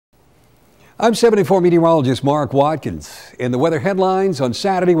I'm 74 meteorologist Mark Watkins. In the weather headlines, on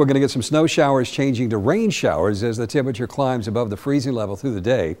Saturday we're going to get some snow showers changing to rain showers as the temperature climbs above the freezing level through the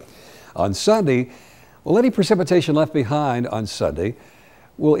day. On Sunday, well, any precipitation left behind on Sunday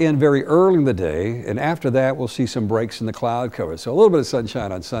will end very early in the day, and after that we'll see some breaks in the cloud cover. So a little bit of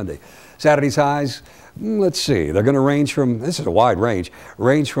sunshine on Sunday. Saturday's highs, let's see, they're going to range from, this is a wide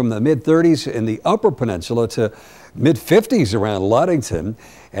range from the mid-30s in the Upper Peninsula to mid-50s around Ludington.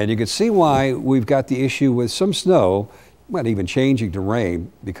 And you can see why we've got the issue with some snow, not even changing to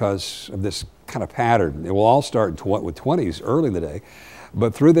rain because of this kind of pattern. It will all start with 20s early in the day,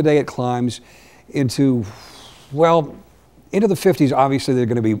 but through the day it climbs into, well, into the 50s. Obviously there's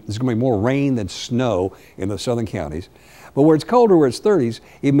going to be more rain than snow in the southern counties. But where it's colder, where it's 30s,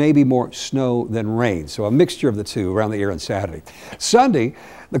 it may be more snow than rain. So a mixture of the two around the air on Saturday. Sunday,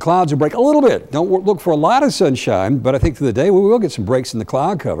 the clouds will break a little bit. Don't look for a lot of sunshine, but I think through the day we will get some breaks in the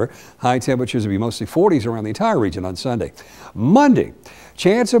cloud cover. High temperatures will be mostly 40s around the entire region on Sunday. Monday,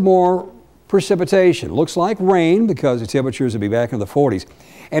 chance of more precipitation. Looks like rain because the temperatures will be back in the 40s.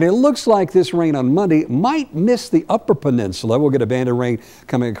 And it looks like this rain on Monday might miss the Upper Peninsula. We'll get a band of rain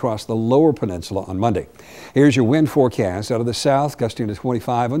coming across the Lower Peninsula on Monday. Here's your wind forecast out of the south, gusting to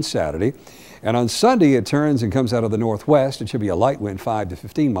 25 on Saturday. And on Sunday, it turns and comes out of the northwest. It should be a light wind, 5 to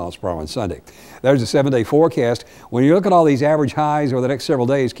 15 miles per hour on Sunday. There's a 7-day forecast. When you look at all these average highs over the next several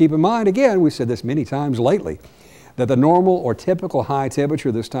days, keep in mind, again, we've said this many times lately, that the normal or typical high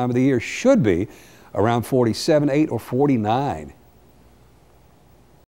temperature this time of the year should be around 47, 8, or 49.